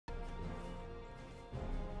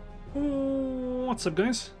What's up,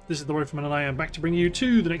 guys? This is the Rifleman and I am back to bring you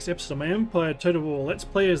to the next episode of my Empire Total War Let's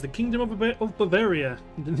Play as the Kingdom of Bavaria.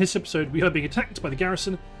 And in this episode we are being attacked by the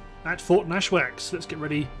garrison at Fort Nashwax. Let's get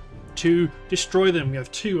ready to destroy them. We have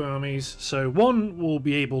two armies, so one will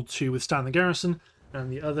be able to withstand the garrison and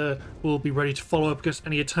the other will be ready to follow up against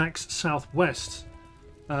any attacks southwest.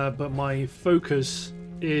 But my focus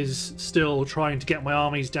is still trying to get my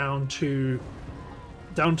armies down towards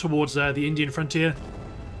the Indian frontier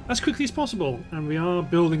as quickly as possible, and we are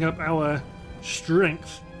building up our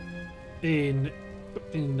strength near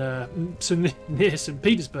St.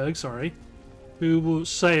 Petersburg, sorry, who will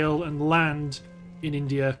sail and land in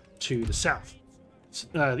India to the south,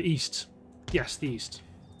 the east. Yes, the east.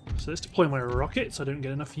 So let's deploy my rockets. I don't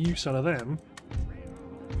get enough use out of them.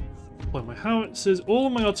 Deploy my howitzers. All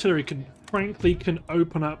of my artillery can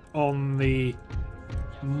open up on the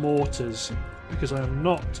mortars because I am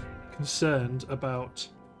not concerned about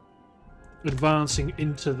advancing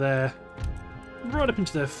into right up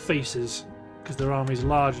into their faces, because their army is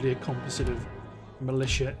largely a composite of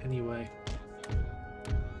militia anyway.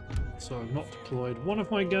 So I've not deployed one of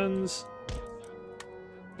my guns.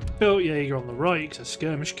 Feldjäger on the right, a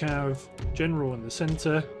skirmish cav, general in the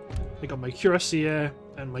centre. I got my cuirassier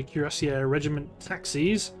and my cuirassier regiment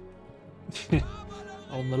taxis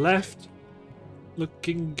on the left,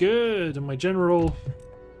 looking good, and my general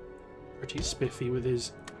pretty spiffy with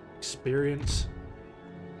his experience.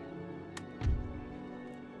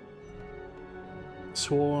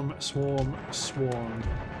 Swarm, swarm, swarm.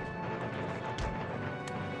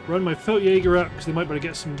 Run my Feldjäger up because they might be able to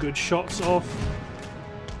get some good shots off.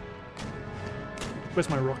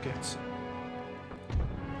 Where's my rockets?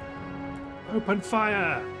 Open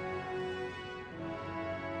fire!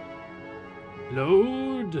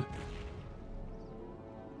 Load!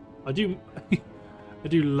 I do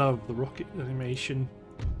love the rocket animation.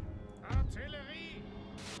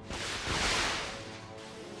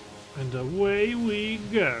 And away we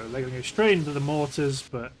go. They're going to go straight into the mortars,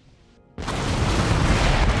 but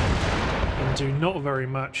and do not very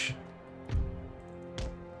much.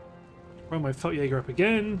 Run my Feldjäger up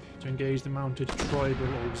again to engage the mounted tribal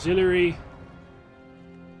auxiliary.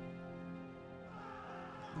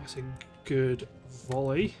 That's a good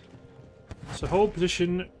volley. So hold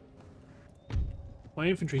position. My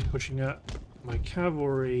infantry's pushing up. My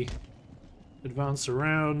cavalry advance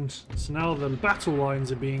around. So now the battle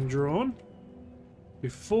lines are being drawn.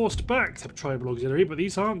 We've forced back the tribal auxiliary, but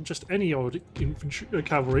these aren't just any old infantry,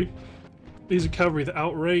 cavalry. These are cavalry that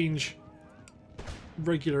outrange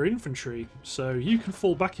regular infantry. So you can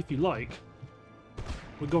fall back if you like.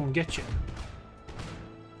 We'll go and get you.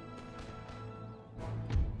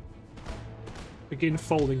 Begin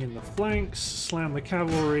folding in the flanks. Slam the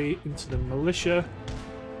cavalry into the militia.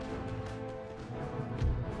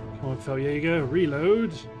 Come on, Feldjäger,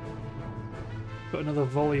 reload. Put another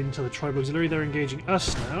volley into the tribal auxiliary. They're engaging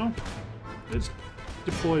us now. Let's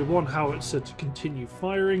deploy one howitzer to continue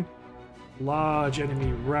firing. Large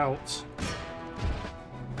enemy rout.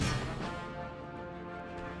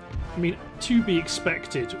 I mean, to be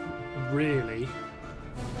expected, really.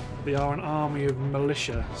 They are an army of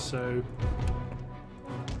militia, so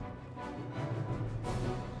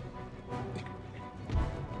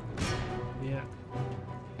yeah.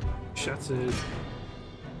 Shattered.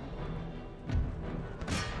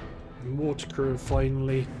 Mortar crew have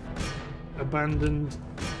finally abandoned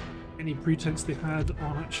any pretense they had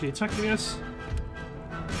on actually attacking us.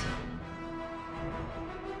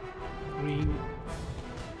 I mean,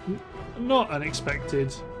 not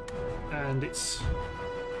unexpected, and it's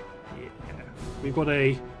we've got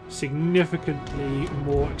a significantly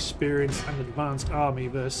more experienced and advanced army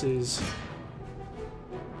versus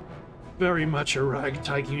very much a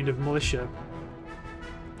ragtag unit of militia.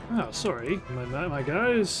 Oh, sorry, my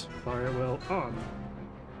guys. Fire it well on.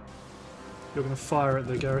 You're going to fire at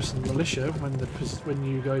the garrison militia when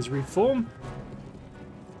you guys reform.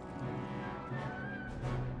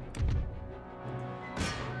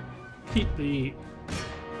 Keep the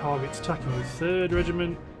targets attacking the 3rd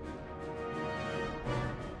Regiment.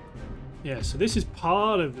 Yeah, so this is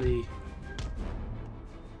part of the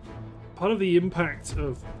impact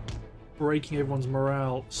of breaking everyone's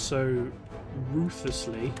morale so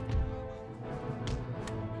ruthlessly,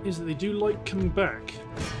 is that they do like coming back.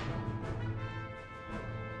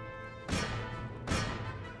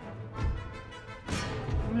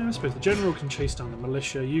 Yeah, I suppose the general can chase down the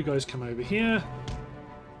militia. You guys come over here.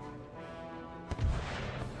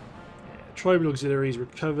 Tribal auxiliaries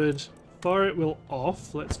recovered. Fire at will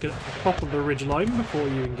off. Let's get to the top of the ridgeline before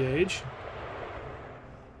you engage.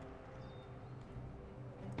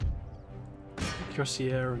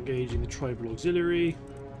 Cuirassier engaging the tribal auxiliary.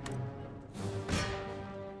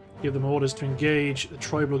 Give them orders to engage the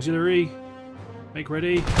tribal auxiliary. Make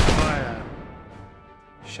ready. Fire.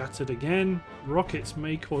 Shattered again. Rockets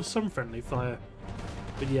may cause some friendly fire.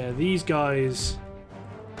 But yeah, these guys,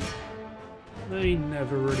 they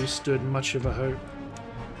never really stood much of a hope.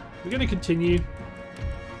 We're going to continue.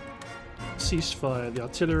 Ceasefire the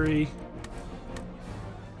artillery.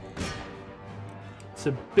 It's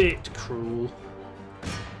a bit cruel.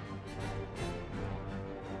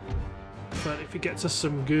 But if it gets us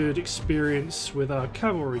some good experience with our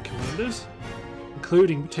cavalry commanders,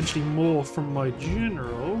 including potentially more from my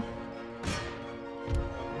general.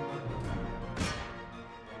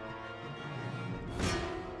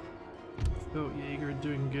 Oh, Jaeger are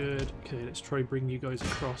doing good. Okay, let's try bring you guys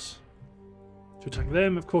across to attack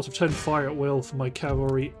them. Of course, I've turned fire at will for my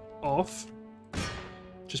cavalry off,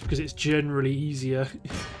 just because it's generally easier.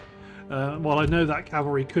 While I know that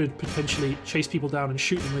cavalry could potentially chase people down and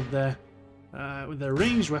shoot them with their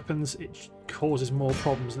ranged weapons, it causes more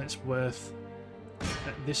problems than it's worth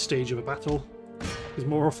at this stage of a battle, because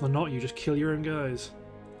more often than not you just kill your own guys.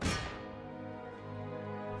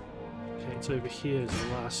 Okay, it's over here is the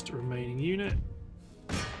last remaining unit.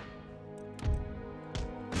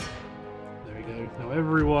 There we go. Now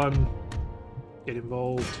everyone get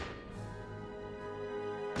involved.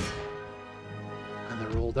 And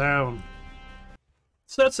they're all down.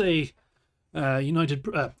 So that's a United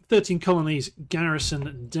 13 colonies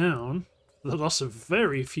garrison down. The loss of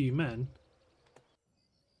very few men.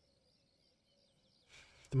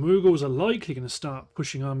 The Mughals are likely going to start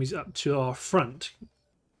pushing armies up to our front.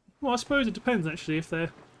 Well, I suppose it depends actually if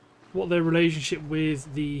what their relationship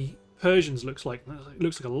with the Persians looks like. It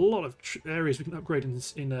looks like a lot of areas we can upgrade in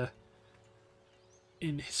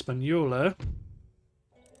Hispaniola.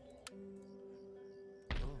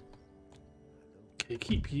 Okay,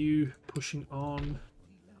 keep you pushing on.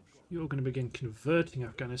 You're going to begin converting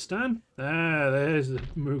Afghanistan. There's the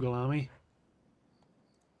Mughal army.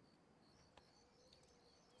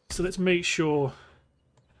 So let's make sure.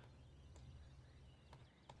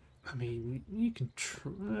 I mean, you can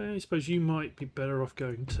try. I suppose you might be better off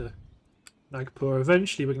going to Nagpur.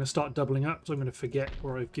 Eventually, we're going to start doubling up, so I'm going to forget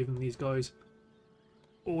where I've given these guys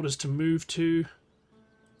orders to move to.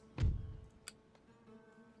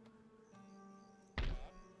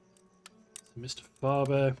 Mr.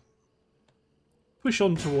 Faber. Push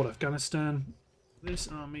on toward Afghanistan. This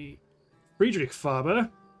army. Friedrich Faber.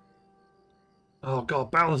 Oh god,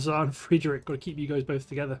 Balthazar and Friedrich. Got to keep you guys both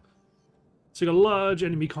together. So we've got a large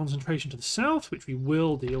enemy concentration to the south, which we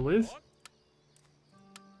will deal with.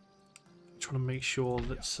 Trying to make sure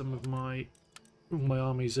that some of my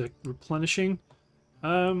armies are replenishing.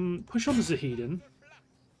 Push on to Zahedan.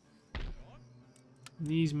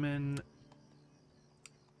 These men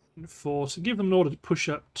enforce. Give them an order to push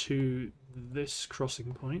up to this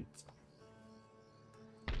crossing point.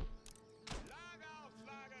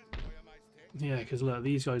 Yeah, because look,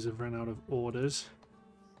 these guys have run out of orders.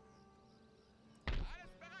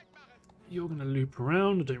 You're going to loop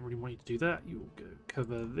around. I don't really want you to do that. You'll go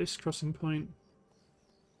cover this crossing point.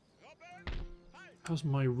 How's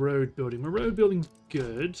my road building? My road building's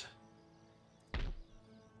good.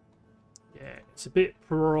 Yeah, it's a bit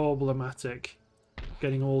problematic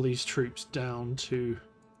getting all these troops down to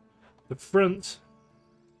the front,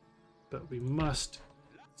 but we must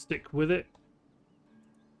stick with it.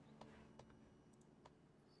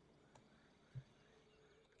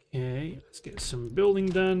 Okay, let's get some building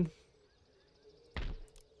done. I'm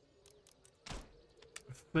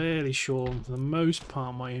fairly sure for the most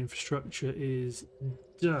part my infrastructure is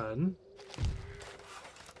done.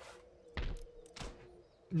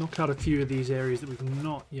 Knock out a few of these areas that we've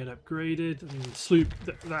not yet upgraded. I mean, the sloop,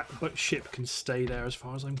 that ship can stay there as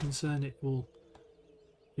far as I'm concerned. It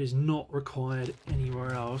is not required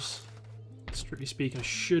anywhere else. Strictly speaking, I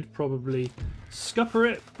should probably scupper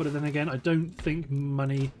it, but then again, I don't think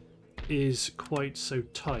money is quite so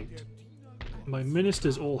tight. My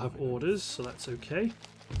ministers all have orders, so that's okay.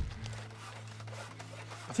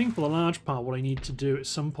 I think for the large part, what I need to do at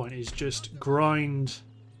some point is just grind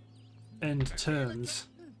end turns.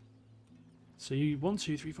 So you 1,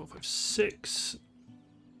 2, 3, 4, 5, 6,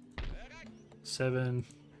 7,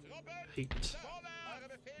 8.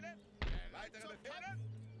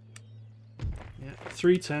 Yeah,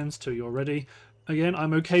 3 turns till you're ready. Again,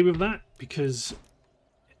 I'm okay with that because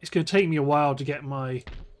it's going to take me a while to get my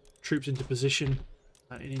troops into position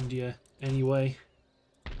in India anyway.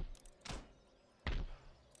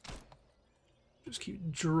 Just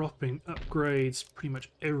keep dropping upgrades pretty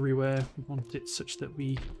much everywhere. We want it such that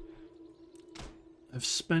we I've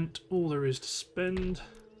spent all there is to spend.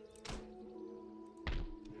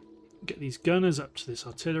 Get these gunners up to this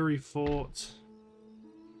artillery fort.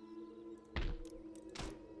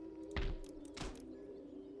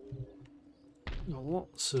 Got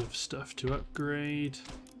lots of stuff to upgrade.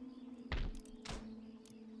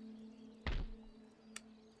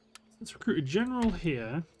 Let's recruit a general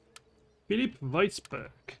here. Philip Weisberg.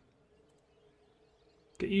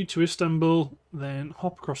 Get you to Istanbul, then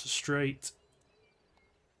hop across the strait.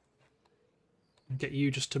 And get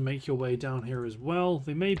you just to make your way down here as well.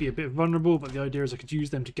 They may be a bit vulnerable, but the idea is I could use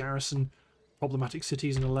them to garrison problematic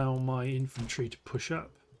cities and allow my infantry to push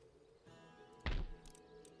up.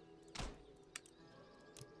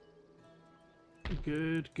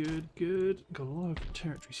 Good, good, good. Got a lot of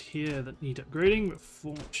territories here that need upgrading, but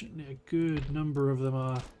fortunately a good number of them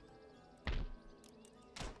are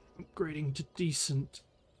upgrading to decent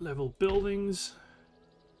level buildings.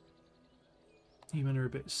 You men are a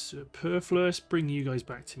bit superfluous. Bring you guys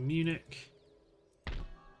back to Munich.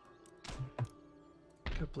 A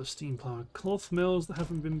couple of steam-powered cloth mills that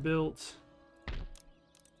haven't been built.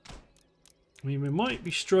 I mean, we might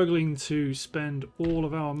be struggling to spend all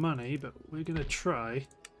of our money, but we're going to try.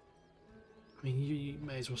 I mean, you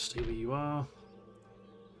may as well stay where you are.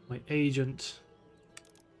 My agent.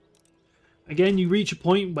 Again, you reach a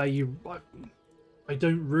point where I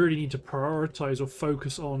don't really need to prioritize or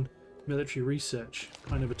focus on military research,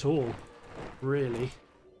 kind of at all, really.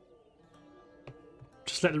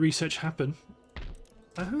 Just let the research happen.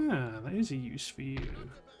 Aha, that is a use for you.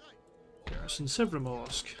 Garrison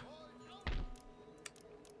Severomorsk.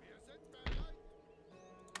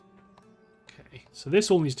 Okay, so this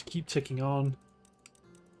all needs to keep ticking on.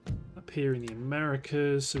 Up here in the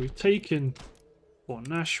Americas, so we've taken Fort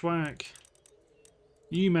Nashwack.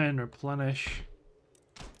 You men replenish.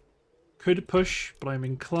 Could push, but I'm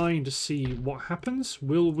inclined to see what happens.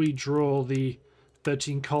 Will we draw the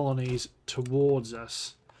 13 colonies towards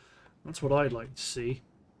us? That's what I'd like to see.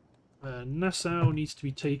 Nassau needs to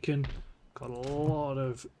be taken. Got a lot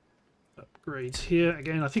of upgrades here.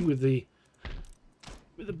 Again, I think with the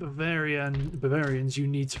Bavarians, you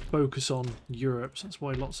need to focus on Europe. So that's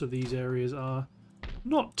why lots of these areas are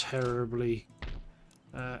not terribly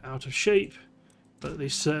out of shape, but they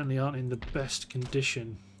certainly aren't in the best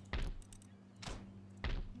condition.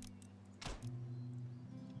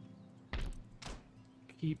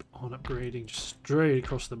 Keep on upgrading just straight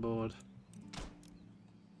across the board.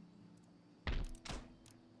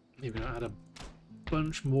 Maybe not add a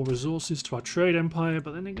bunch more resources to our trade empire,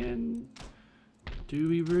 but then again, do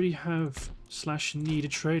we really have / need a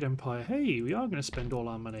trade empire? Hey, we are going to spend all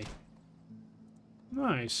our money.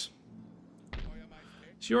 Nice. So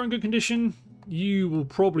you're in good condition. You will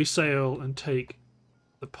probably sail and take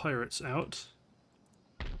the pirates out.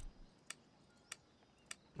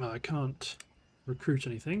 Well, I can't recruit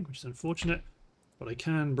anything, which is unfortunate, but I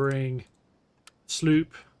can bring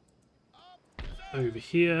sloop over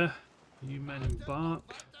here. You men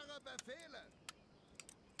embark.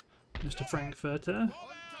 Mr. Frankfurter.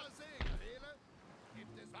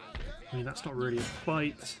 I mean, that's not really a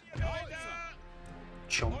fight.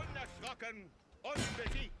 Chomp.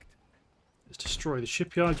 Let's destroy the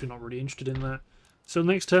shipyards. We're not really interested in that. So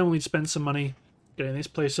next turn we'll need to spend some money getting this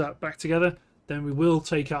place up back together. Then we will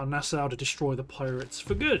take out Nassau to destroy the pirates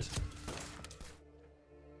for good.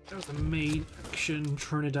 That was the main action.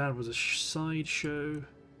 Trinidad was a sideshow.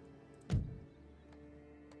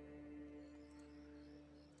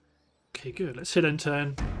 Okay, good. Let's hit end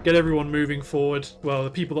turn. Get everyone moving forward. Well,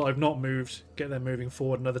 the people that I've not moved, get them moving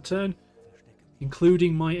forward another turn.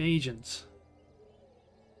 Including my agents.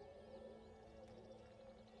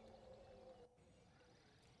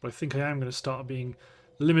 But I think I am going to start being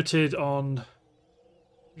limited on...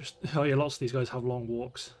 Oh yeah, lots of these guys have long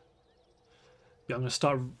walks. Yeah, I'm going to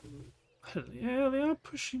start... Yeah, they are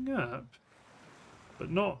pushing up.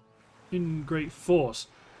 But not in great force.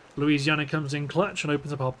 Louisiana comes in clutch and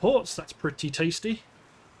opens up our ports. That's pretty tasty.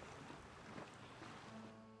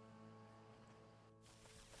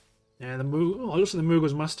 Yeah, the looks like the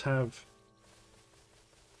Mughals must have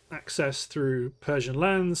access through Persian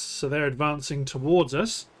lands, so they're advancing towards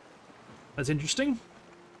us. That's interesting.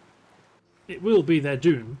 It will be their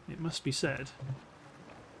doom, it must be said.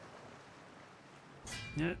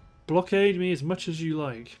 Yeah, blockade me as much as you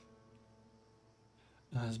like.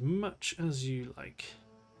 As much as you like.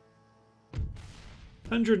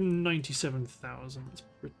 197,000, that's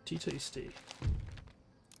pretty tasty.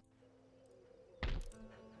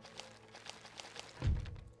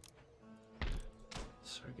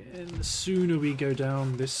 So again, the sooner we go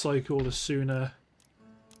down this cycle, the sooner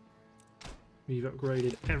we've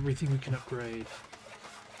upgraded everything we can upgrade.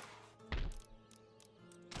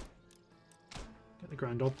 the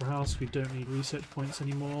Grand Opera House. We don't need research points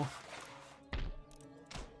anymore.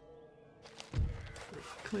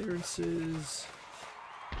 Clearances.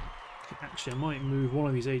 Actually, I might move one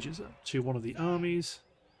of these agents up to one of the armies.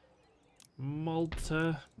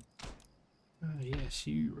 Malta. Yes,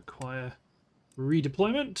 you require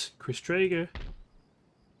redeployment. Chris Traeger.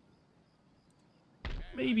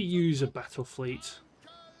 Maybe use a battle fleet.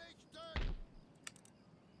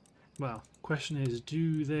 Well, question is,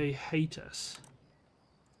 do they hate us?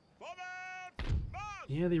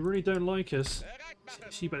 Yeah, they really don't like us.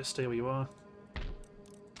 So you better stay where you are.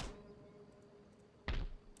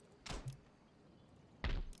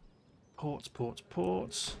 Ports, ports,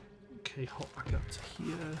 ports. Okay, hop back up to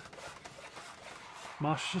here.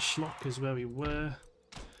 Marshal Schlock is where we were.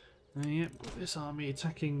 Yep, got this army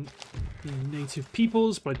attacking the native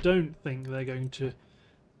peoples, but I don't think they're going to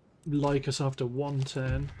like us after one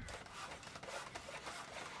turn.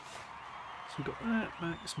 So we've got that,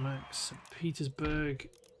 Max, St. Petersburg.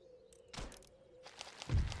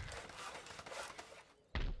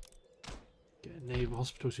 Get naval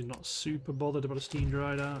hospitals who are not super bothered about a steam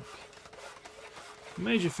dried arc.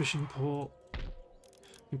 Major fishing port.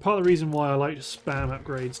 And part of the reason why I like to spam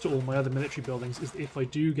upgrades to all my other military buildings is that if I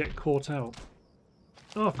do get caught out...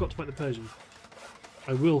 Oh, I've got to fight the Persian.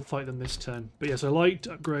 I will fight them this turn. But yes, I like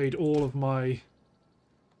to upgrade all of my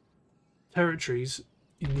territories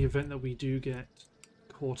in the event that we do get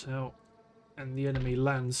caught out and the enemy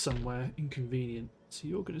lands somewhere inconvenient. So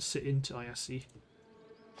you're going to sit into Ayasi.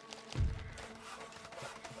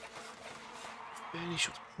 Any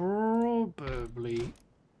shots? Probably.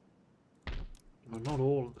 Well, not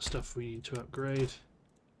all of the stuff we need to upgrade.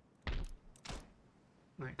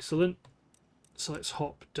 Excellent. So let's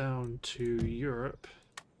hop down to Europe.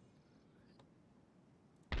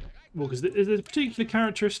 Well, because there's a particular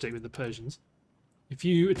characteristic with the Persians. If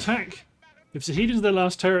you attack, if Zahedan's their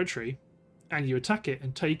last territory, and you attack it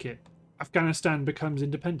and take it, Afghanistan becomes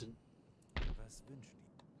independent.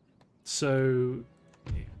 So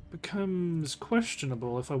it becomes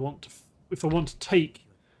questionable if I want to take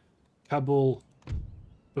Kabul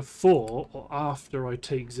before or after I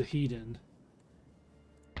take Zahedan.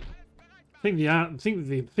 I think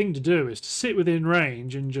the thing to do is to sit within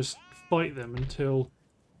range and just fight them until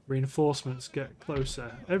reinforcements get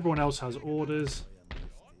closer. Everyone else has orders.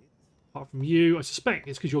 Apart from you, I suspect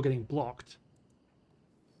it's because you're getting blocked.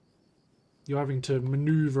 You're having to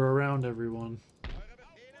maneuver around everyone.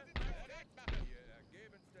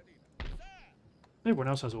 Everyone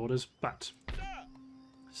else has orders, but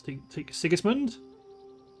let's take Sigismund.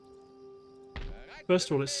 First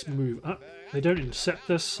of all, let's move up. They don't intercept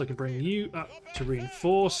us, so I can bring you up to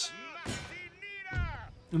reinforce.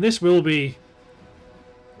 And this will be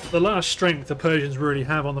the last strength the Persians really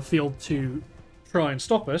have on the field to try and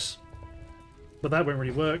stop us. But that won't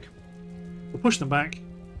really work. We'll push them back.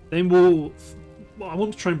 Then well, I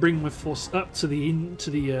want to try and bring my force up to the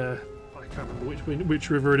I can't remember which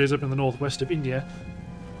river it is up in the northwest of India,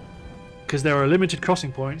 because there are limited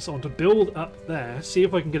crossing points. I want to build up there, see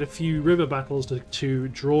if I can get a few river battles to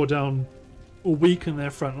draw down or weaken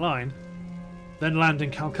their front line, then land in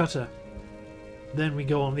Calcutta. Then we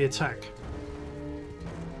go on the attack.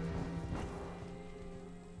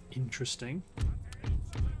 Interesting.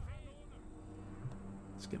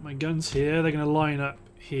 Let's get my guns here. They're going to line up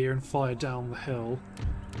here and fire down the hill.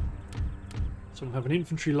 So I'll have an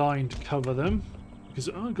infantry line to cover them. Because,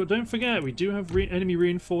 oh god, don't forget, we do have enemy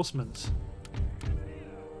reinforcements.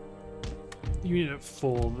 Unit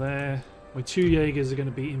 4 there. My 2 Jaegers are going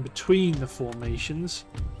to be in between the formations.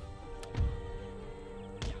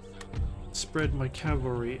 Spread my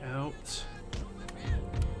cavalry out.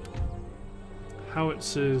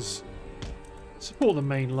 Howitzers support the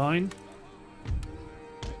main line.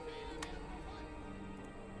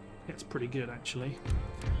 It's pretty good, actually.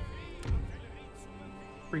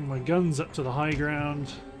 Bring my guns up to the high ground.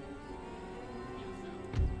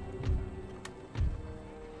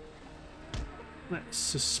 Let's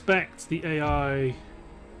suspect the AI...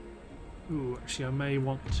 Ooh, actually I may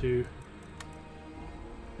want to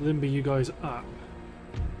limber you guys up.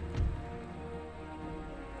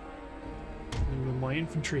 Limber my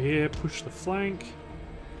infantry here, push the flank.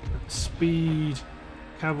 Speed,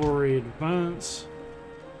 cavalry advance.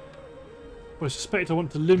 But I suspect I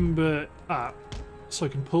want to limber up so I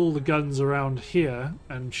can pull the guns around here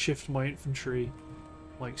and shift my infantry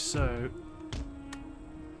like so.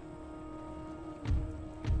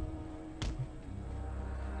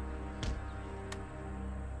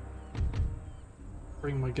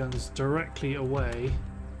 Bring my guns directly away,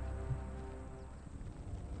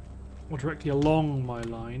 or directly along my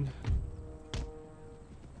line.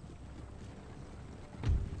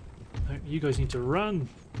 No, you guys need to run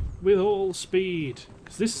with all speed,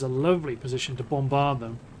 because this is a lovely position to bombard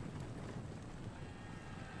them.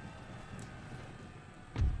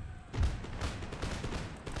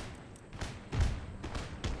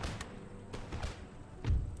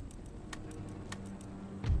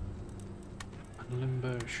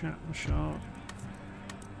 Limbo, shrapnel shot.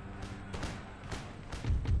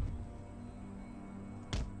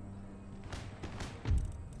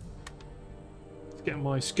 Let's get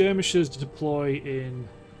my skirmishers to deploy in.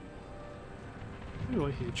 Where do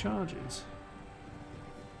I hear charges?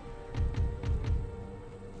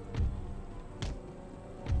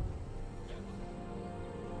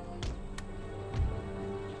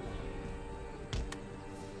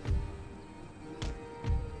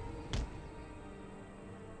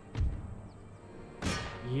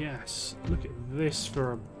 Yes, look at this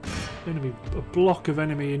for a block of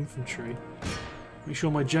enemy infantry. Make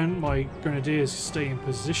sure my grenadiers stay in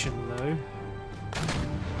position though.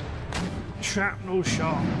 Shrapnel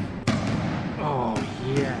shot. Oh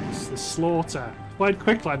yes, the slaughter. If I had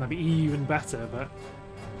quicklime that'd be even better, but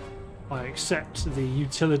I accept the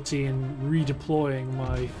utility in redeploying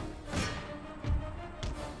my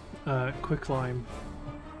quicklime.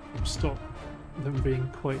 Stop them being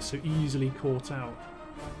quite so easily caught out.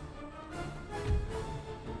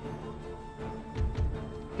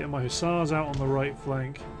 Get my hussars out on the right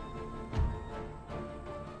flank.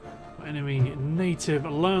 My enemy native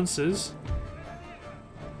lancers.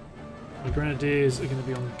 The grenadiers are going to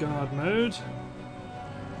be on guard mode.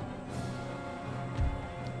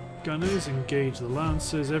 Gunners engage the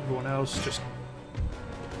lancers. Everyone else just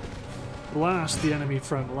blast the enemy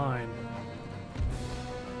front line.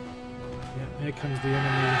 Yeah, here comes the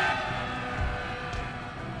enemy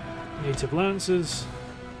native lancers.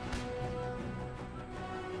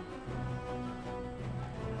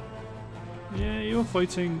 Yeah, you're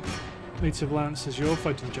fighting native lancers, you're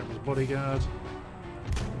fighting the general's bodyguard.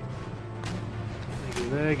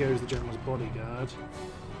 There goes the general's bodyguard.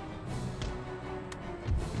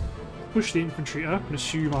 Push the infantry up and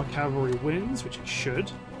assume our cavalry wins, which it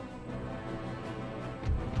should.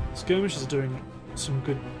 Skirmishers are doing some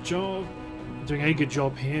good job. Doing a good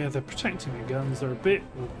job here. They're protecting their guns. They're a bit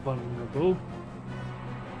vulnerable.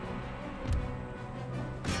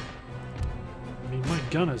 I mean, my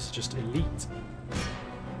gunners are just elite.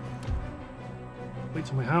 Wait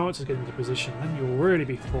till my howitzers get into position, then you'll really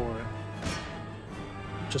be for it.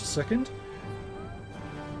 Just a second.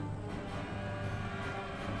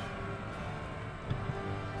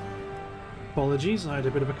 Apologies, I had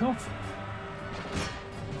a bit of a cough.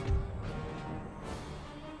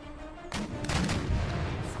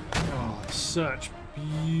 Oh, such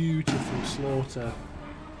beautiful slaughter.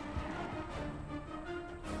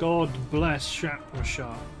 God bless shrapnel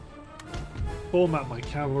shot. Format my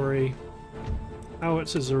cavalry.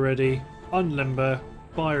 Howitzers are ready. Unlimber.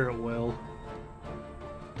 Fire at will.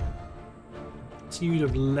 Unit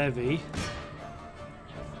of levy.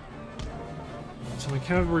 So my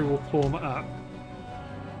cavalry will form up.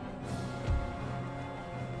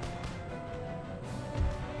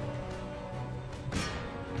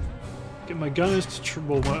 Get my gunners to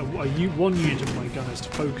one unit of my gunners to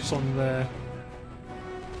focus on their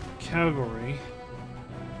cavalry,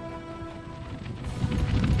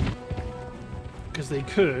 because they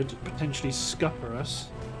could potentially scupper us.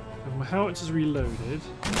 Have my howitzers reloaded.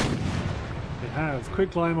 They have.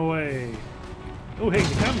 Quick climb away. Oh, hey,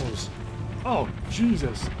 the camels. Oh,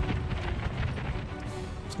 Jesus.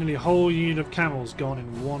 It's nearly a whole unit of camels gone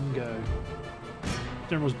in one go.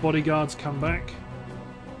 General's bodyguards come back.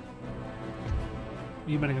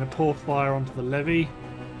 You men are going to pour fire onto the levy.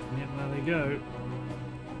 Yep, there they go.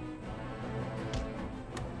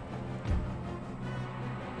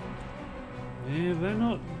 Yeah, they're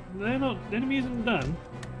not, the enemy isn't done.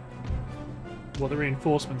 Well, the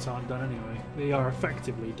reinforcements aren't done anyway. They are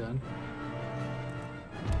effectively done.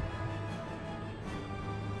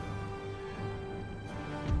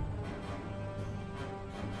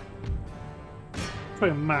 Try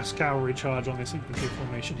a mass cavalry charge on this infantry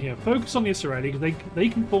formation here. Focus on the Israeli because they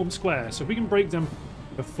can form square. So if we can break them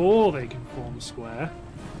before they can form square,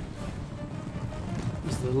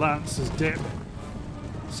 as the lancers dip,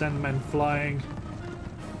 send men flying.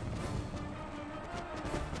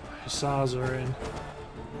 Hussars are in.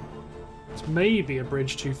 It's maybe a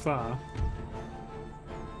bridge too far.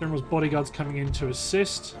 General's bodyguard's coming in to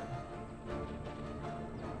assist.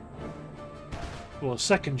 Well,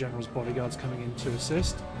 second general's bodyguard's coming in to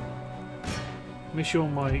assist. Make sure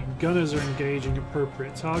my gunners are engaging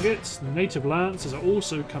appropriate targets. The native lancers are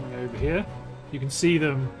also coming over here. You can see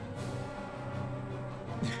them.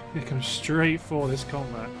 They come straight for this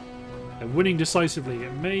combat. They're winning decisively.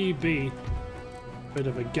 It may be a bit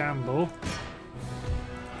of a gamble.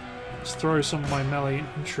 Let's throw some of my melee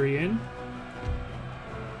infantry in.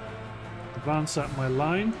 Advance up my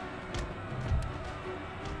line.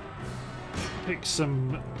 Pick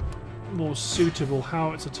some more suitable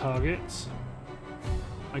howitzer targets.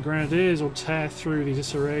 My grenadiers will tear through these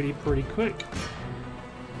Israeli pretty quick.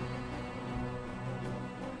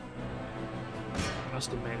 I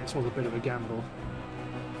must admit, this was a bit of a gamble.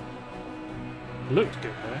 Looked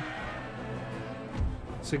good there.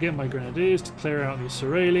 So get my grenadiers to clear out the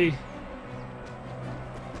Israeli.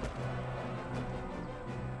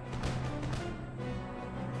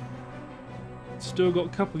 Still got a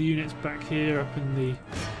couple of units back here up in the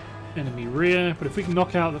enemy rear, but if we can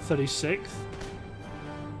knock out the 36th,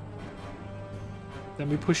 then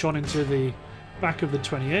we push on into the back of the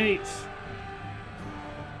 28th.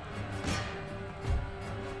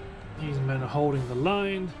 These men are holding the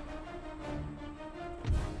line.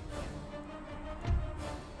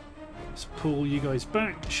 Let's pull you guys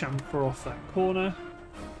back, chamfer off that corner.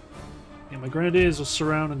 Yeah, my grenadiers will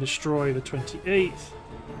surround and destroy the 28th.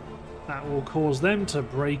 That will cause them to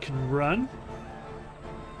break and run.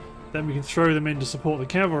 Then we can throw them in to support the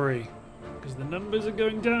cavalry, because the numbers are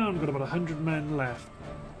going down. We've got about 100 men left.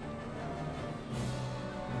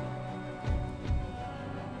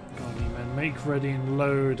 Go on, you men, make ready and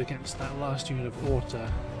load against that last unit of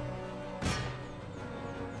Orta.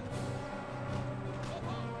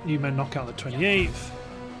 You men knock out the 28th.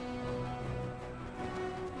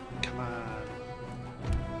 Come on.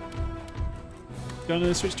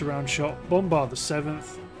 Gunners switch to round shot. Bombard the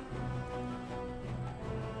 7th.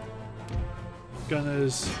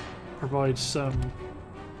 Gunners provide some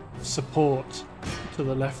support to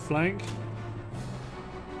the left flank.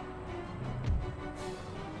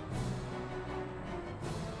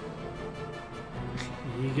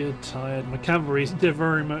 Eager, tired. My cavalry, they're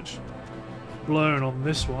very much blown on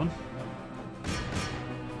this one.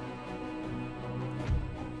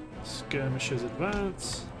 Skirmishers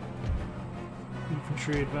advance.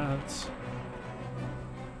 Infantry advance.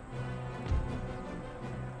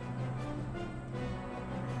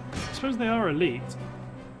 I suppose they are elite.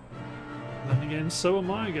 Then again, so are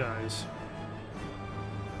my guys.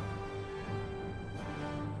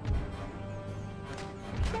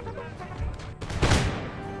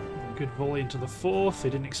 Good volley into the 4th. They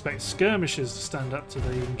didn't expect skirmishers to stand up to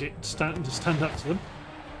stand up to them.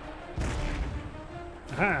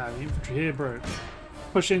 Aha! The infantry here broke.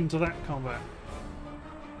 Push into that combat.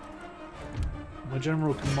 My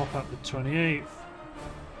general can mop up the 28th.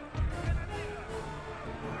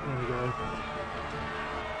 There we go.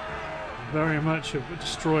 Very much have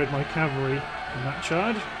destroyed my cavalry in that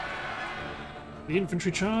charge. The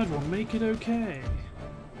infantry charge will make it okay.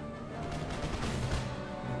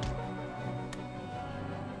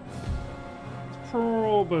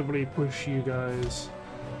 Probably push you guys.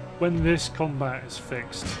 When this combat is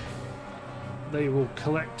fixed, they will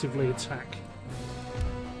collectively attack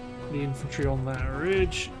the infantry on that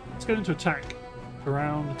ridge. Let's get them to attack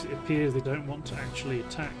around. It appears they don't want to actually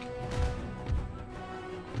attack.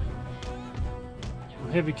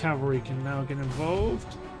 The heavy cavalry can now get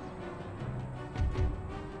involved.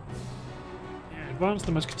 Yeah, advance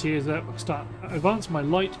the musketeers up. I can advance my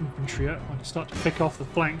light infantry up. I can start to pick off the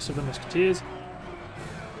flanks of the musketeers.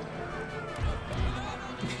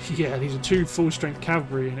 Yeah, these are 2 full-strength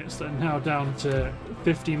cavalry units that are now down to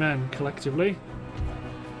 50 men collectively.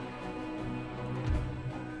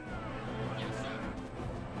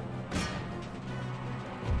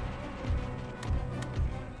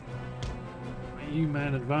 You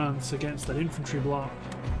men advance against that infantry block.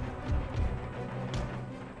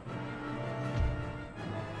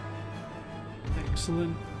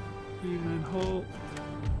 Excellent. You men halt.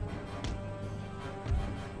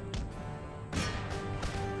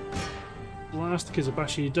 Blast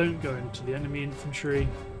Kizabashi, don't go into the enemy infantry.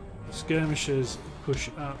 Skirmishers push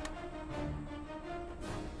up.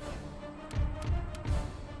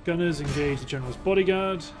 Gunners engage the general's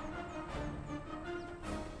bodyguard.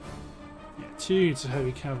 Yeah, 2 units of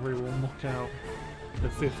heavy cavalry will knock out the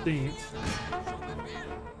 15th.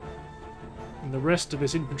 And the rest of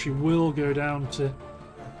this infantry will go down to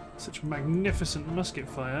such magnificent musket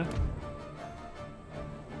fire.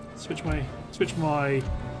 Switch my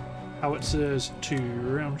howitzers to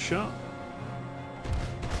round shot.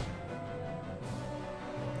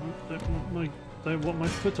 Don't want my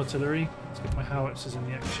foot artillery. Let's get my howitzers in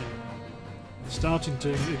the action.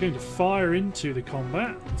 They're going to fire into the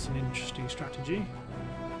combat. That's an interesting strategy.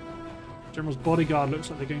 General's bodyguard looks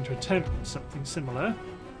like they're going to attempt something similar.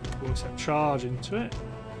 Of course, have charge into it.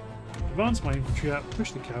 Advance my infantry up,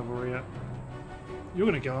 push the cavalry up. You're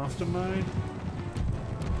going to go after mine.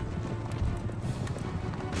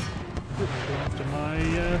 You're going to go after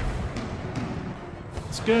my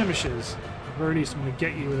skirmishers. At the very least, I'm going to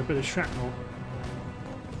get you with a bit of shrapnel.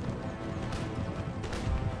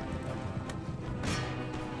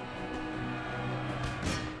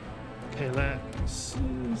 Okay, let's...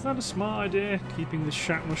 Is that a smart idea? Keeping the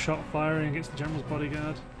shrapnel shot firing against the general's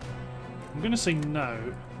bodyguard? I'm going to say no.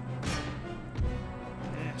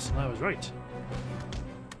 Yes, and I was right.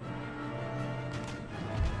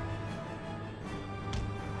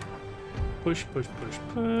 Push, push, push,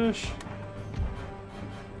 push.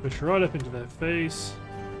 Push right up into their face.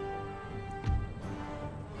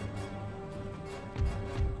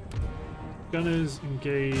 Gunners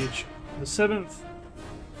engage the 7th.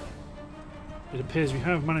 It appears we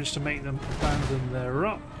have managed to make them abandon their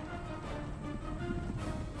rock.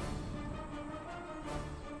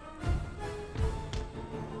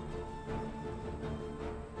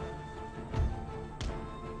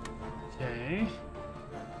 Okay.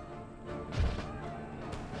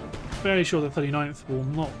 Fairly sure the 39th will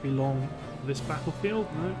not belong to this battlefield.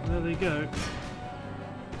 No, there they go.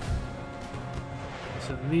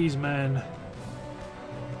 So these men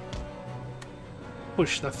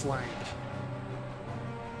push the flank.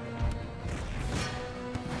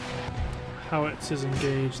 Howitzers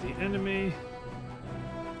engage the enemy.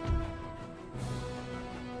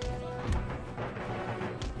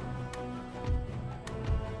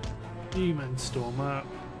 You men storm up.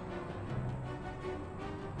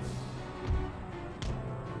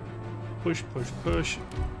 Push, push, push.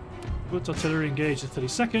 Wood's artillery engage the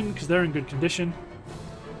 32nd because they're in good condition.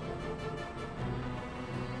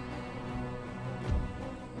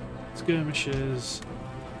 Skirmishers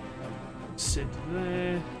sit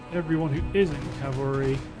there. Everyone who isn't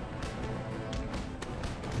cavalry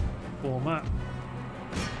form up.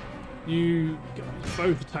 You guys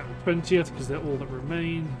both attack the 20th because they're all that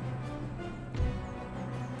remain.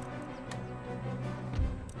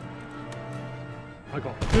 I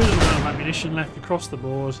got a good amount of ammunition left across the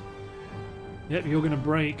board. Yep, you're going to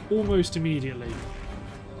break almost immediately.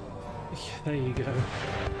 There you go.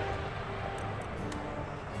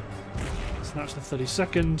 Snatch the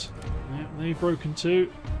 32nd. Yep, they've broken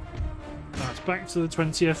too. That's back to the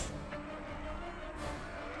 20th.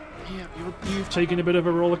 Yeah, you've taken a bit of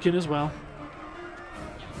a rollicking as well.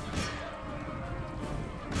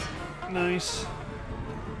 Nice.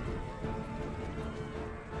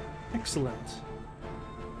 Excellent.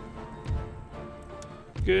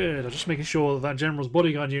 Good. I'm just making sure that general's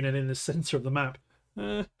bodyguard unit in the centre of the map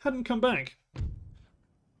hadn't come back.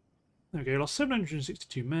 There we go. Lost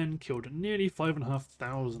 762 men, killed nearly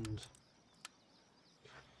 5,500.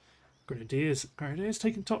 Grenadiers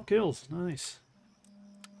taking top kills. Nice.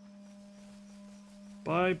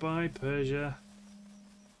 Bye bye, Persia.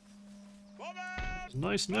 It's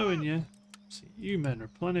nice knowing you. See, you men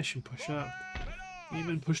replenish and push up. You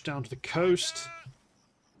men push down to the coast.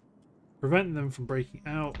 Prevent them from breaking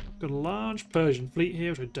out. Got a large Persian fleet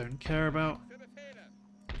here, which I don't care about.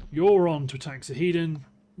 You're on to attack Zahedin.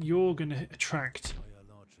 You're going to attract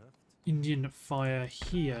Indian fire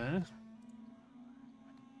here.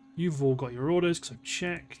 You've all got your orders because I've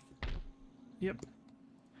checked. Yep.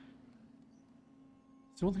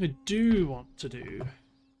 So one thing I do want to do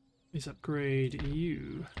is upgrade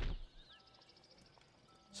you.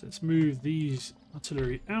 So let's move these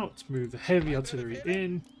artillery out, move the heavy artillery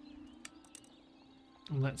in.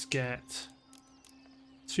 And let's get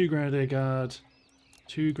 2 Grenadier Guard,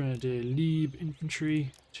 2 Grenadier Lieb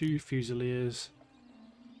Infantry, 2 Fusiliers,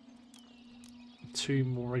 2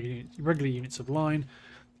 more regular units of line.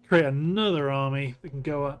 Create another army that can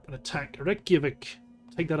go up and attack Reykjavik.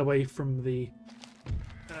 Take that away from the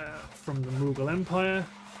Mughal Empire.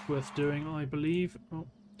 Worth doing, I believe. Oh,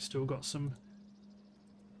 still got some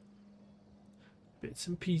bits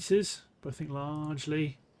and pieces, but I think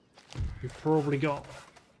largely we've probably got.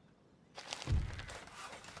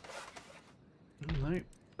 Oh, no,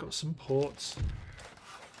 got some ports.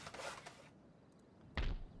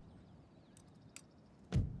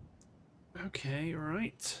 Okay,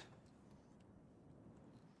 right.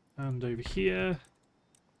 And over here,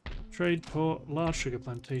 trade port, large sugar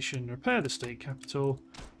plantation, repair the state capital,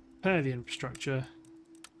 repair the infrastructure.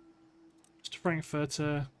 Mr.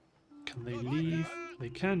 Frankfurter, can they leave? They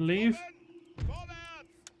can leave.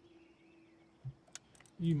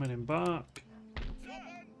 You men embark.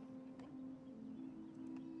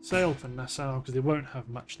 Sail for Nassau, because they won't have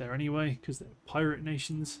much there anyway, because they're pirate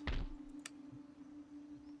nations.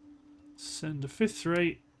 Send a 5th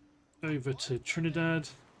rate over to Trinidad.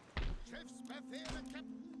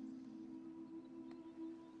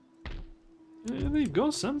 They've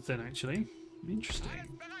got something, actually. Interesting.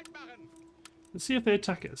 Let's see if they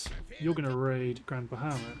attack us. You're going to raid Grand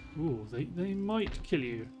Bahama. Ooh, they might kill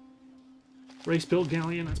you. Race-built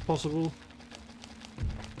galleon, that's possible.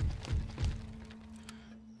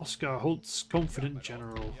 Oscar Holtz, confident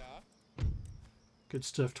general. Good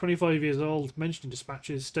stuff. 25 years old, mentioned in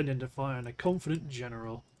dispatches, steady under fire, and a confident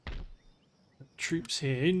general. Troops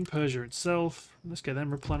here in Persia itself. Let's get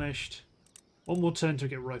them replenished. One more turn to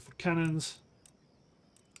get rifled cannons.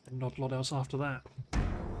 And not a lot else after that.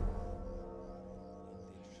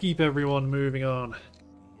 Keep everyone moving on.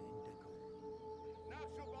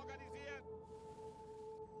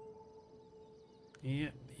 Yeah,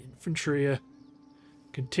 the infantry are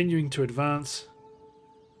continuing to advance.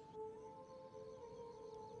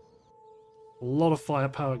 A lot of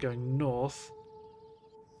firepower going north.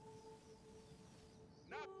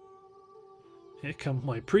 Here come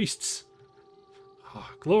my priests. Oh,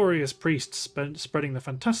 glorious priests spreading the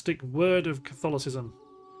fantastic word of Catholicism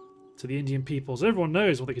to the Indian peoples. Everyone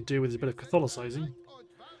knows what they could do with a bit of Catholicizing.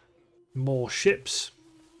 More ships.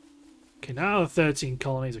 Okay, now the 13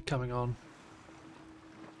 colonies are coming on.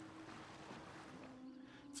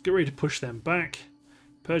 Let's get ready to push them back.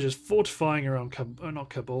 Persia's fortifying around not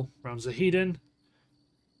Kabul, around Zahedin.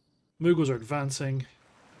 Mughals are advancing.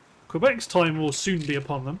 Quebec's time will soon be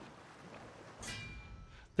upon them.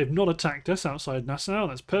 They've not attacked us outside Nassau.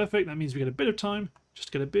 That's perfect. That means we get a bit of time just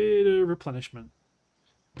to get a bit of replenishment.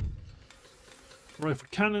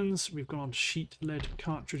 Rifled cannons. We've gone on sheet-lead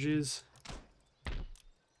cartridges.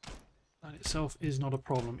 That itself is not a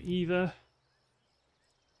problem either.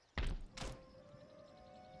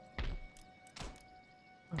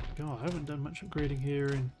 Oh god, I haven't done much upgrading here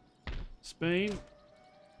in Spain.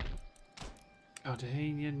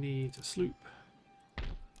 Cartagena needs a sloop.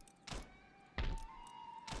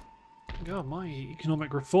 God, my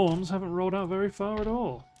economic reforms haven't rolled out very far at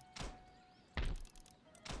all.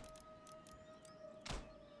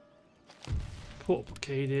 Port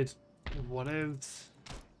blockaded. Whatevs.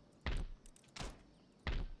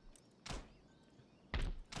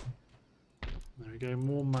 There we go.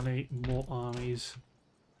 More money, more armies,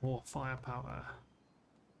 more firepower.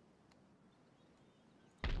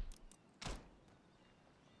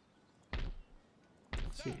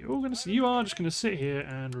 So you are just going to sit here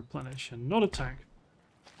and replenish and not attack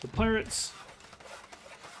the pirates.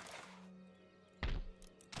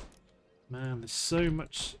 Man, there's so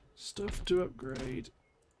much stuff to upgrade.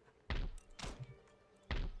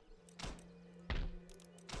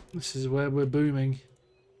 This is where we're booming.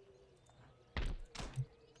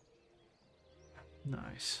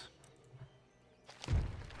 Nice.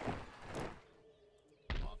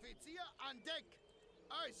 On deck.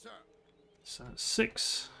 Aye, sir. So that's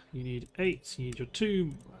 6. You need 8. You need your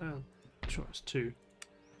 2. Sure, it's 2.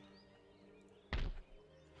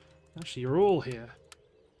 Actually, you're all here.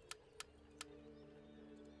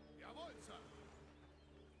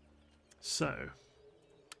 So,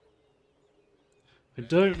 I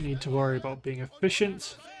don't need to worry about being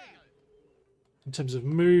efficient in terms of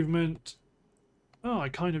movement. Oh, I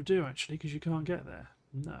kind of do actually, because you can't get there.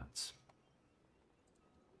 Nuts.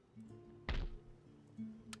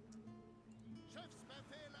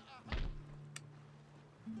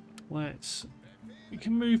 We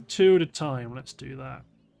can move 2 at a time. Let's do that.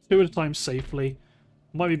 2 at a time safely.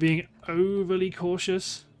 Might be being overly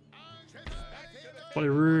cautious, but I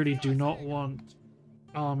really do not want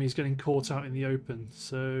armies getting caught out in the open.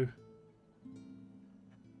 So,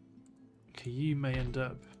 okay, you may end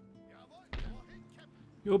up.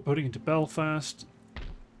 You're putting into Belfast.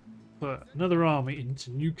 Put another army into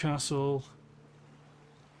Newcastle.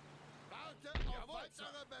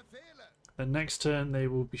 The next turn they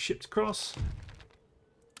will be shipped across.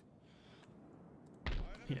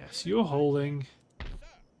 Yes, you're holding.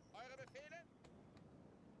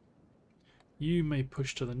 You may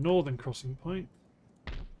push to the northern crossing point.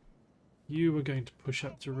 You are going to push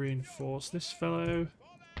up to reinforce this fellow.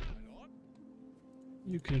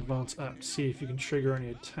 You can advance up to see if you can trigger any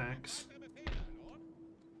attacks.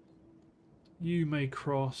 You may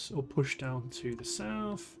cross or push down to the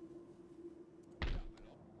south.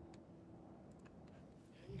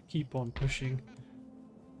 You keep on pushing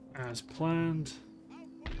as planned.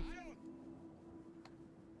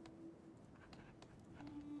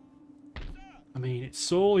 I mean, it's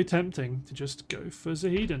sorely tempting to just go for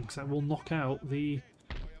Zahedin, because that will knock out the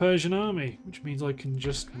Persian army, which means I can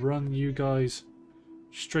just run you guys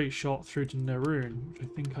straight shot through to Naroon, which I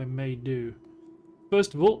think I may do.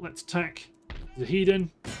 First of all, let's attack Zahedin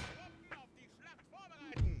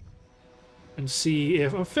and see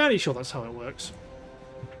if... I'm fairly sure that's how it works.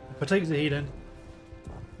 If I take Zahedin,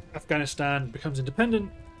 Afghanistan becomes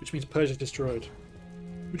independent, which means Persia is destroyed.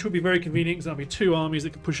 Which would be very convenient because there'll be two armies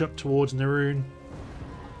that can push up towards Naroon.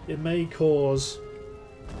 It may cause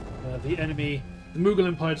the enemy, the Mughal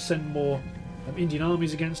Empire, to send more Indian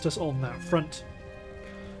armies against us on that front.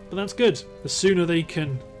 But that's good. The sooner they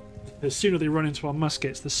run into our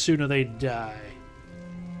muskets, the sooner they die.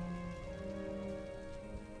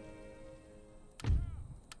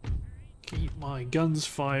 Keep my guns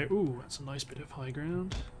fire. Ooh, that's a nice bit of high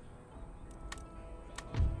ground.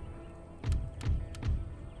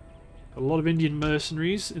 A lot of Indian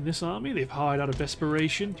mercenaries in this army. They've hired out of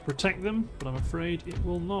desperation to protect them, but I'm afraid it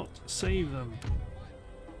will not save them.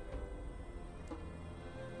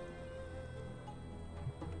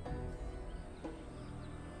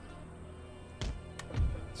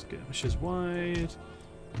 Skirmishers wide.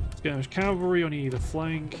 Skirmish cavalry on either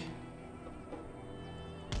flank.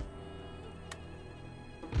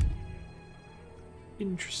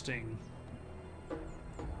 Interesting.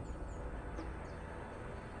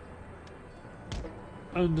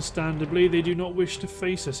 Understandably, they do not wish to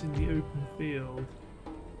face us in the open field.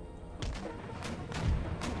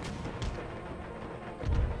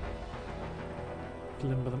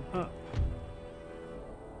 Limber them up.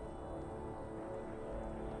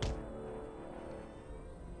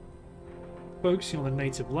 Focusing on the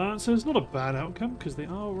native lancers, not a bad outcome because they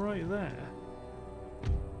are right there.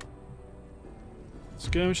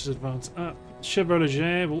 Skirmishers advance up.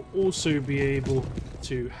 Chevalier will also be able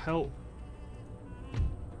to help.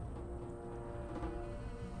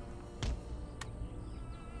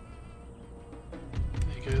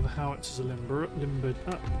 There you go, the howitzers are limbered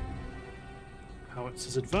up.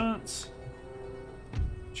 Howitzers advance.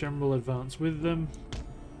 General advance with them.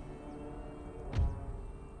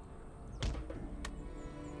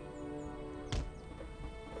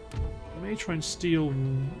 I may try and steal...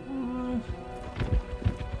 No,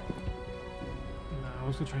 I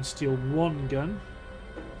was going to try and steal one gun.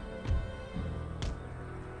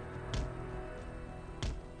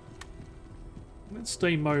 Let's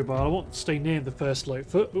stay mobile. I want to stay near the first light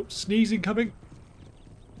foot. Oops, sneezing coming.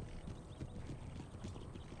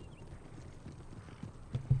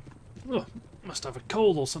 Oh, must have a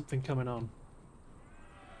cold or something coming on.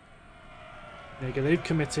 There you go, they've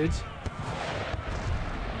committed.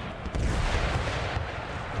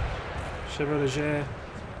 Chevalier.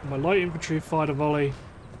 My light infantry fired a volley.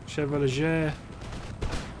 Chevalier.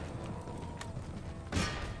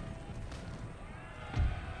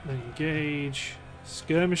 Engage.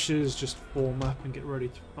 Skirmishers just form up and get ready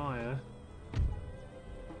to fire.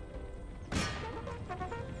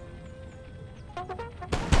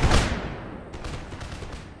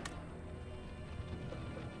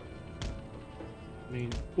 I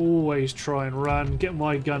mean, always try and run. Get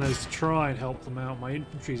my gunners to try and help them out. My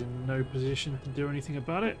infantry's in no position to do anything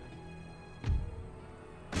about it.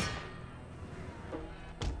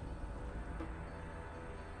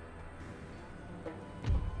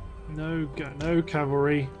 No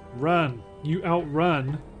cavalry. Run. You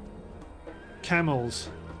outrun camels.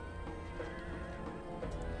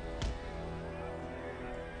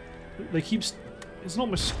 They keep... It's not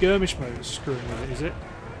my skirmish mode that's screwing with it, is it?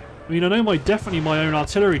 I mean, I know definitely my own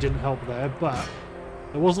artillery didn't help there, but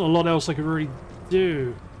there wasn't a lot else I could really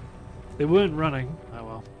do. They weren't running. Oh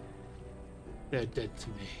well. They're dead to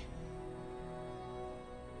me.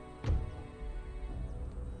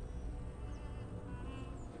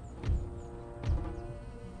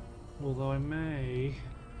 Although I may...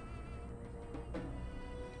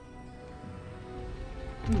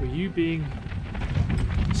 Ooh, are you being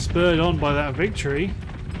spurred on by that victory?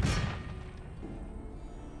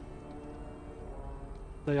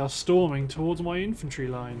 They are storming towards my infantry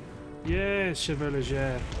line. Yes,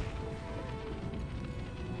 Chevalier.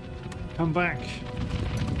 Come back.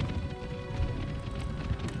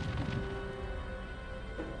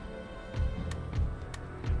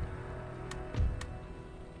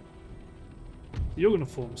 You're going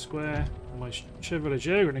to form square. My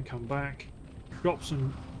Chevalier are going to come back. Drop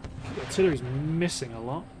some... Artillery's missing a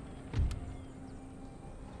lot.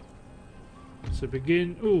 So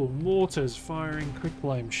begin... Ooh, mortars firing quick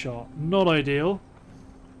flame shot. Not ideal.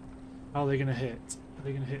 How are they going to hit? Are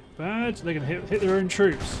they going to hit bad? They're going to hit their own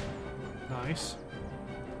troops. Nice.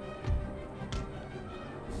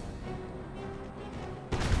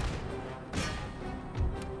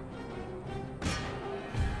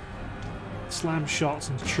 Slam shots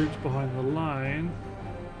into troops behind the line.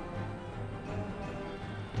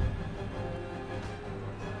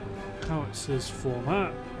 Howitzers form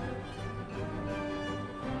up.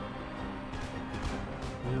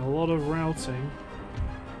 And a lot of routing.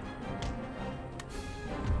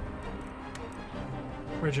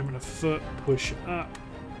 Regiment of foot, push up.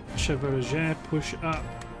 Chevalier, push up.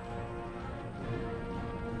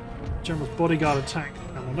 General's bodyguard attack.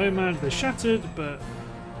 Camel Nomad, they're shattered, but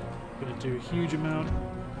going to do a huge amount.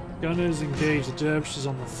 Gunners engage the dervishes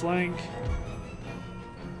on the flank.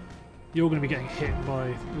 You're going to be getting hit by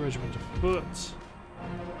the Regiment of foot.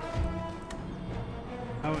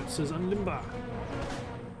 Howitzers and Limba.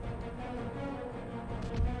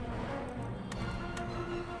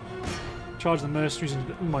 Charge the mercenaries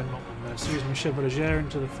into the, not the mercenaries, and Chevalier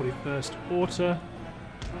into the 41st Order.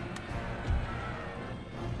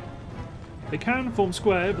 They can form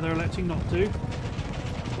square, but they're electing not to.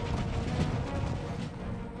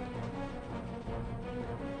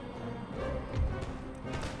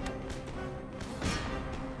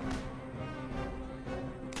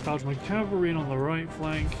 Charge my cavalry in on the right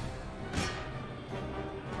flank.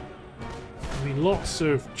 I mean, lots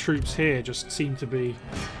of troops here just seem to be...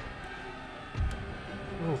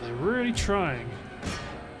 Oh, they're really trying.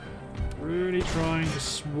 Really trying to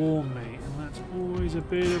swarm me, and that's always a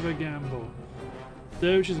bit of a gamble.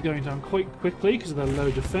 Dervishes are going down quite quickly because of their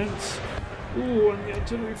low defense. Ooh, and the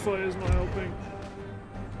artillery fire is not helping.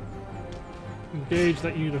 Engage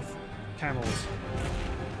that unit of camels.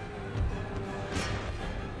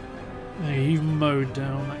 You've mowed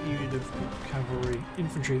down that unit of cavalry.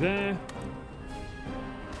 Infantry there.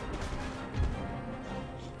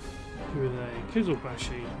 Who are they?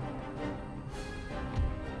 Kizilbashi.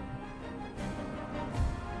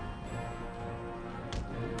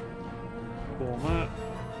 Form up.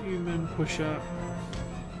 Human push up.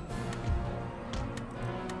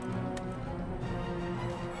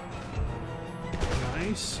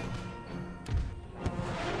 Nice.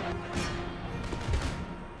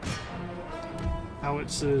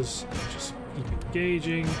 Howitzers just keep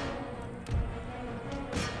engaging.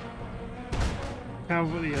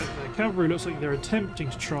 The cavalry looks like they're attempting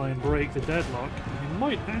to try and break the deadlock. They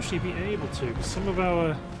might actually be able to, because some of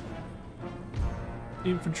our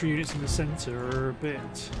infantry units in the centre are a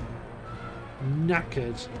bit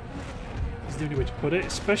knackered, is the only way to put it.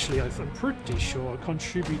 Especially, I'm pretty sure a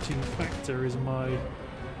contributing factor is my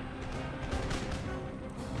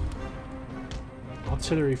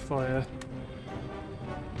artillery fire.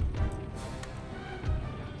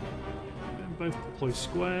 Both deploy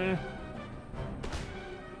square.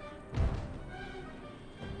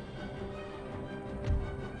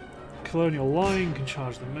 Colonial line can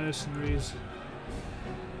charge the mercenaries.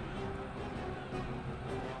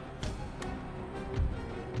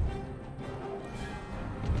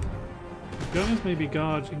 The gunners may be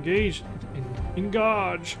engaged.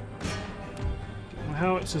 Engage! Get my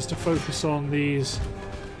howitzers to focus on these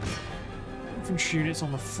infantry units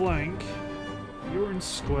on the flank. You're in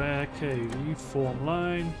square. Okay, you form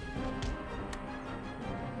line.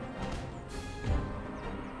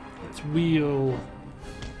 Let's wheel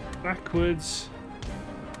backwards.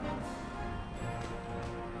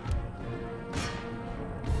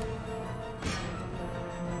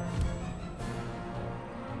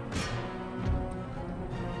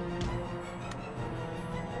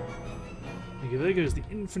 Okay, there goes the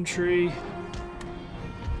infantry.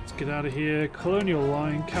 Let's get out of here. Colonial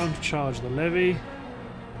line, countercharge the levy.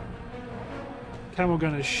 Camel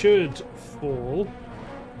gunners should fall.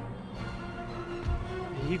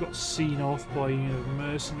 You got seen off by a unit of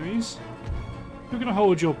mercenaries. You're going to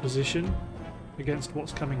hold your position against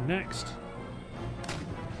what's coming next.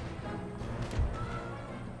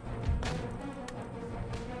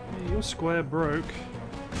 Yeah, your square broke.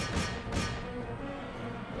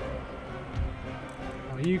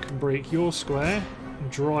 Now you can break your square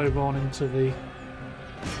and drive on into the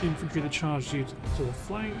infantry that charged you to the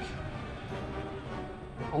flank.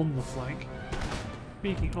 On the flank.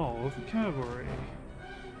 Speaking of cavalry.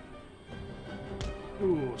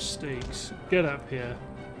 Ooh, stakes. Get up here.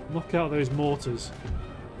 Knock out those mortars.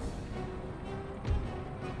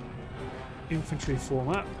 Infantry form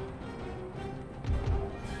up.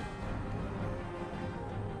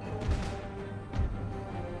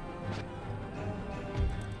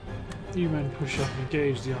 You men push up and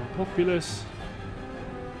engage the armed populace.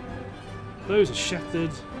 Those are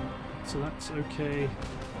shattered, so that's okay.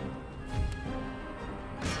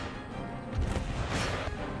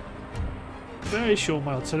 Very sure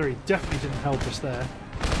my artillery definitely didn't help us there.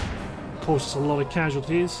 Caused us a lot of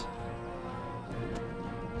casualties.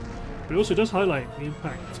 But it also does highlight the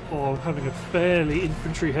impact of having a fairly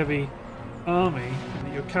infantry-heavy army, and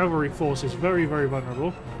that your cavalry force is very, very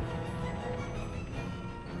vulnerable.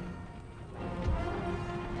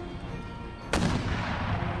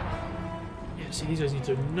 Yeah, see, these guys need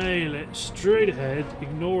to nail it straight ahead,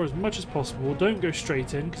 ignore as much as possible, don't go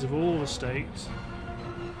straight in because of all the stakes.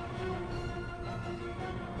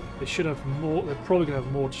 They should have more. They're probably going to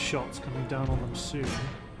have more shots coming down on them soon.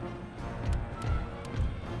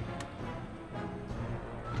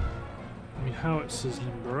 I mean, howitzers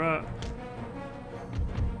limber up.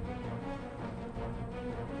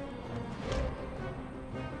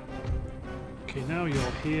 Okay, now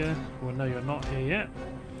you're here. Well, no, you're not here yet.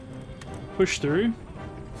 Push through.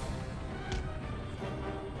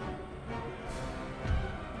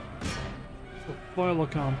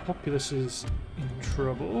 Firelock arm populace is in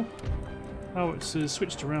trouble. Howitzers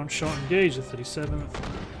switched around shot, engage the 37th.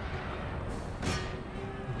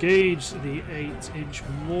 Engage the 8-inch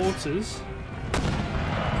mortars.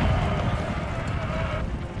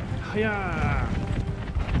 Hiya!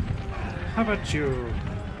 How about you?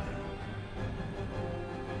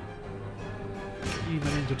 You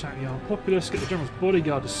men in to attack the armed populace. Get the general's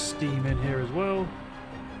bodyguard to steam in here as well.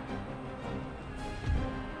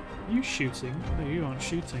 Are you shooting? No, you aren't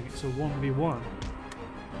shooting. It's a 1v1.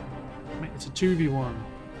 Mate, it's a 2v1.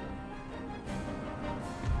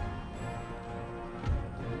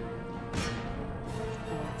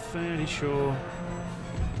 I'm fairly sure.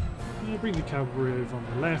 I'll bring the cavalry over on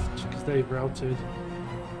the left because they've routed.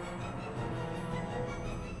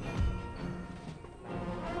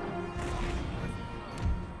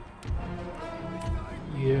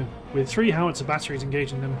 Yeah, with 3 howitzer batteries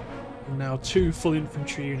engaging them, and now 2 full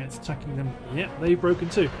infantry units attacking them. Yep, they've broken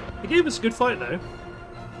too. They gave us a good fight though.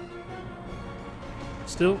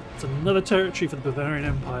 Still, it's another territory for the Bavarian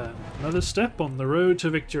Empire. Another step on the road to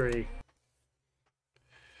victory.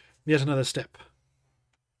 Yet another step.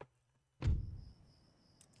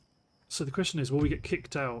 So the question is, will we get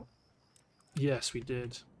kicked out? Yes, we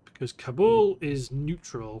did. Because Kabul is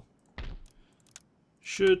neutral.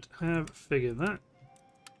 Should have figured that.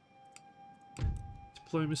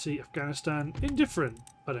 Diplomacy, Afghanistan, indifferent.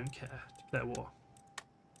 I don't care. Declare war.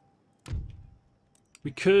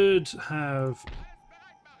 We could have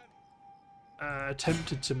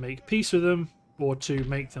attempted to make peace with them, or to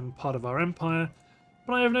make them part of our empire,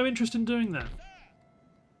 but I have no interest in doing that.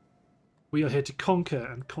 We are here to conquer,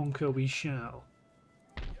 and conquer we shall.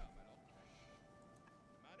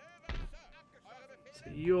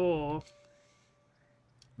 So you're...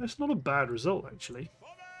 That's not a bad result, actually.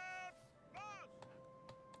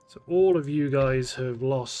 So all of you guys have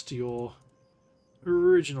lost your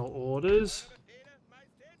original orders.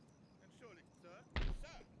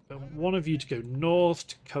 I want one of you to go north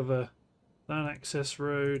to cover that access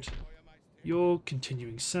road. You're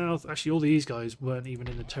continuing south. Actually, all these guys weren't even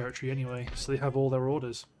in the territory anyway, so they have all their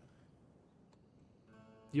orders.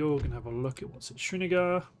 You're going to have a look at what's in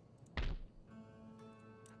Srinagar.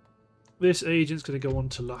 This agent's going to go on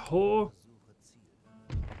to Lahore.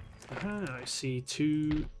 Aha, I see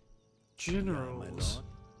 2 generals.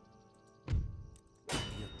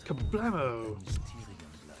 Kablamo!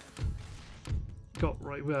 Got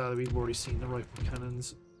right, well, we've already seen the rifle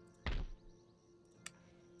cannons.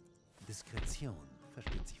 Diskretion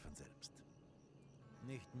versteht sich von selbst.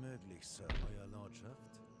 Nicht möglich, Sir, Euer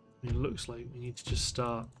Lordschaft. It looks like we need to just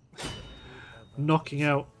start knocking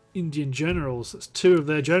out Indian generals. That's 2 of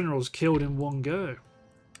their generals killed in one go.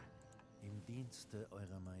 Im Dienste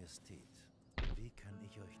Eurer Majestät. Wie kann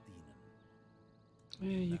ich euch dienen?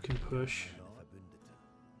 Yeah, you can push.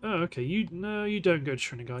 Oh, okay. You don't go to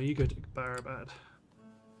Srinagar. You go to Barabad.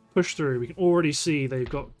 Push through. We can already see they've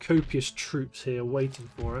got copious troops here waiting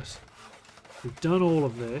for us. We've done all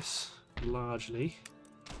of this, largely.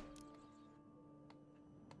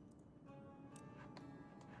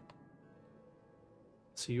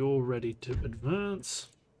 So you're ready to advance.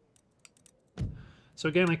 So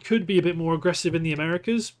again, I could be a bit more aggressive in the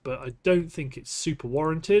Americas, but I don't think it's super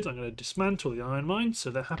warranted. I'm going to dismantle the iron mine,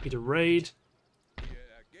 so they're happy to raid.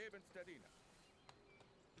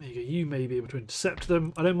 There you go. You may be able to intercept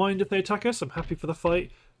them. I don't mind if they attack us. I'm happy for the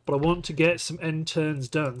fight. But I want to get some end turns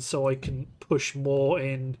done so I can push more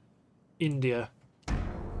in India.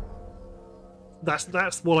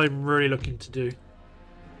 That's what I'm really looking to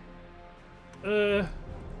do.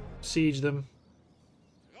 Siege them.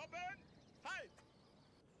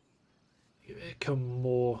 Here come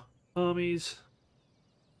more armies.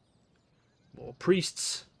 More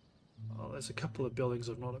priests. Oh, there's a couple of buildings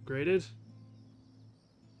I've not upgraded.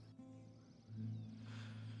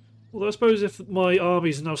 Although I suppose if my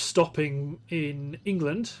armies are now stopping in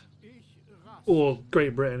England, or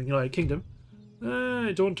Great Britain and United Kingdom,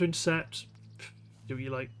 I don't want to intercept. Do you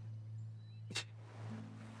like...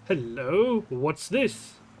 Hello? What's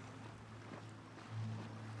this?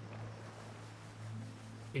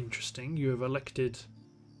 Interesting. You have elected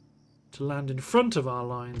to land in front of our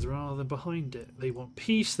lines rather than behind it. They want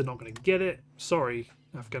peace. They're not going to get it. Sorry,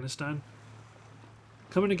 Afghanistan.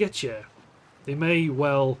 coming to get you. They may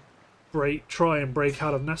well try and break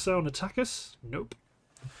out of Nassau and attack us. Nope.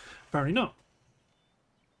 Apparently not.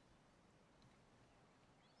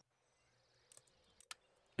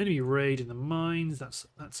 Enemy raid in the mines. That's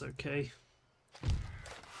okay.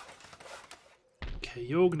 Okay,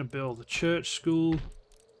 you're going to build the church school.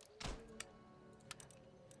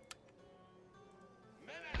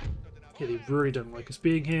 Yeah, they really don't like us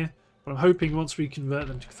being here. But I'm hoping once we convert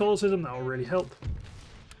them to Catholicism, that will really help.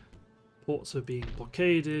 Ports are being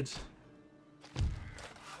blockaded.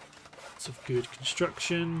 Lots of good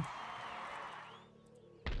construction.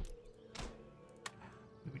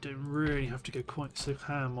 We don't really have to go quite so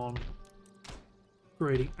ham on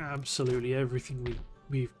upgrading absolutely everything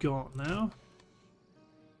we've got now.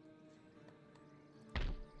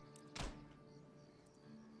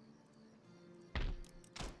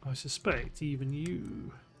 I suspect even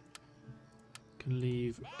you can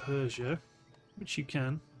leave Persia, which you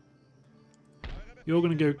can. You're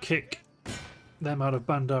going to go kick them out of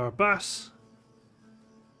Bandar Abbas.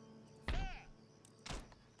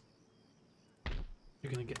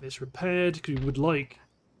 You're going to get this repaired because we would like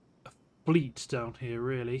a fleet down here,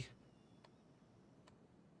 really.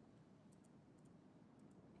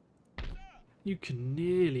 You can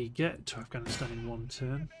nearly get to Afghanistan in one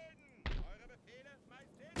turn.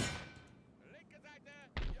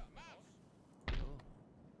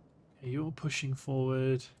 Okay, you're pushing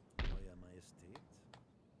forward.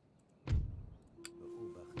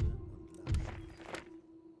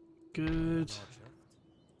 Good.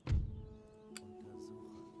 Are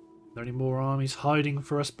there any more armies hiding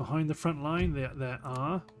for us behind the front line? There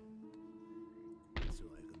are.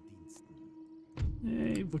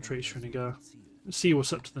 Hey, Infiltrate Srinagar. Let's see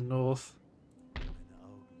what's up to the north.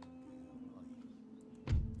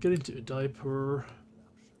 Get into Udaipur.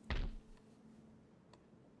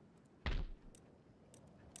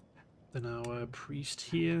 Then our priest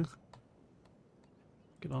here.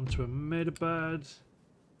 Get on to Ahmedabad.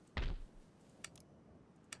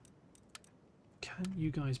 Can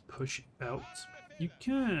you guys push out? You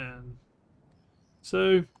can.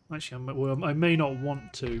 So, actually, I may not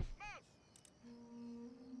want to.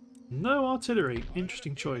 No artillery.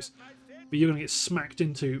 Interesting choice. But you're going to get smacked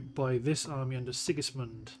into by this army under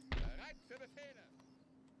Sigismund.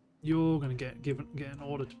 You're going to get an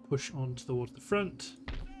order to push on towards the front.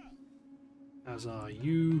 As are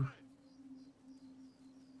you.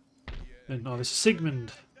 And oh, this is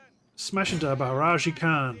Sigmund. Smash into Baraji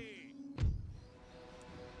Khan.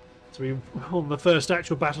 So we won the first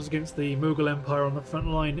actual battles against the Mughal Empire on the front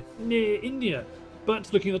line near India.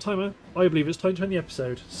 But looking at the timer, I believe it's time to end the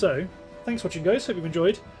episode. So, thanks for watching, guys. Hope you've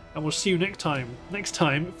enjoyed. And we'll see you next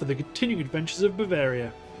time for the continuing adventures of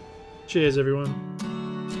Bavaria. Cheers, everyone.